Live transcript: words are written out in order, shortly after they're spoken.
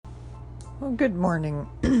Well, good morning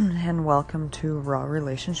and welcome to Raw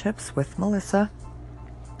Relationships with Melissa.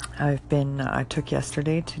 I took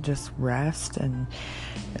yesterday to just rest and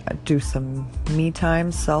do some me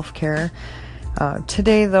time, self-care.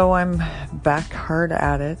 Today, though, I'm back hard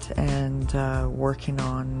at it and working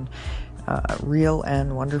on real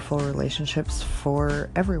and wonderful relationships for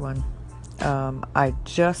everyone.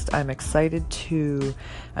 I'm excited to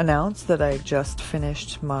announce that I just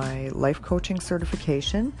finished my life coaching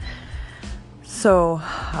certification. So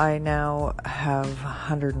I now have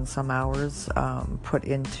 100 and some hours put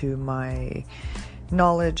into my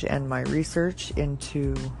knowledge and my research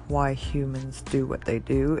into why humans do what they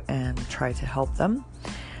do and try to help them.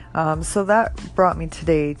 So that brought me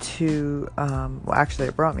today to,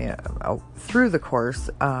 it brought me through the course.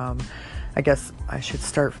 I guess I should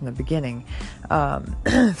start from the beginning.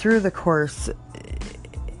 Through the course,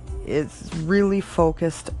 it's really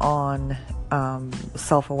focused on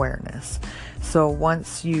self-awareness. So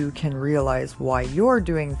once you can realize why you're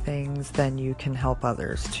doing things, then you can help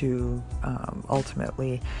others to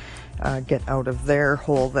ultimately get out of their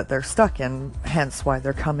hole that they're stuck in, hence why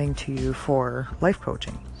they're coming to you for life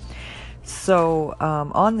coaching. So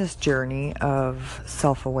on this journey of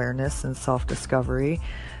self-awareness and self-discovery,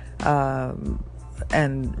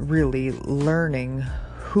 and really learning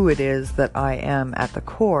who it is that I am at the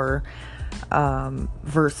core,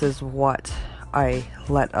 versus what I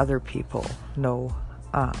let other people know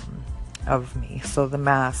of me. So the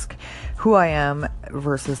mask, who I am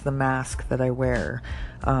versus the mask that I wear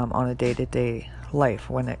on a day-to-day life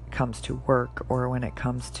when it comes to work or when it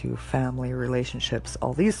comes to family relationships,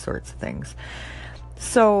 all these sorts of things.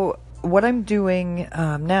 So what I'm doing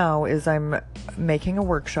now is I'm making a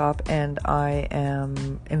workshop, and I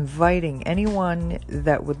am inviting anyone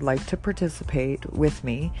that would like to participate with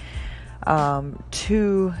me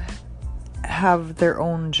to have their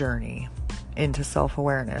own journey into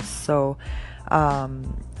self-awareness. So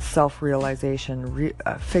self-realization,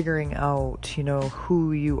 figuring out,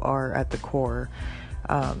 who you are at the core.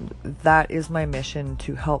 That is my mission,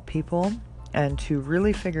 to help people and to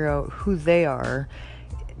really figure out who they are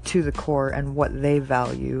to the core and what they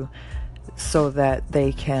value, so that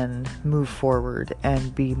they can move forward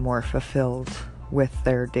and be more fulfilled with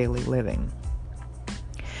their daily living.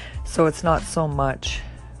 So it's not so much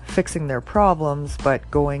fixing their problems, but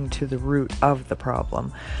going to the root of the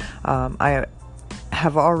problem. I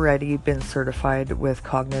have already been certified with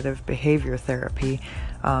cognitive behavior therapy,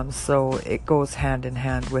 so it goes hand in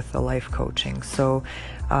hand with the life coaching. So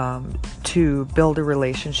to build a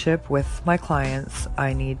relationship with my clients,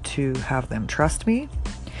 I need to have them trust me.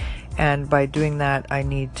 And by doing that, I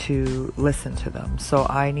need to listen to them. So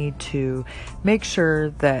I need to make sure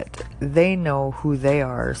that they know who they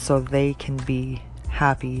are, so they can be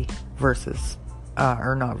happy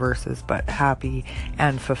happy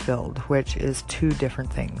and fulfilled, which is two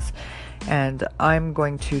different things. And I'm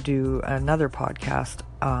going to do another podcast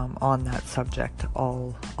on that subject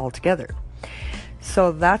altogether.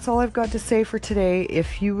 So that's all I've got to say for today.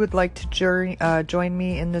 If you would like to join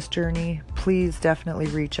me in this journey, please definitely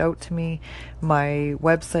reach out to me. My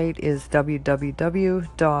website is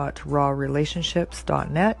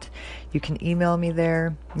www.rawrelationships.net. You can email me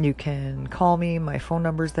there. You can call me. My phone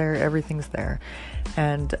number's there. Everything's there.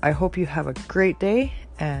 And I hope you have a great day,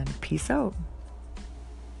 and peace out.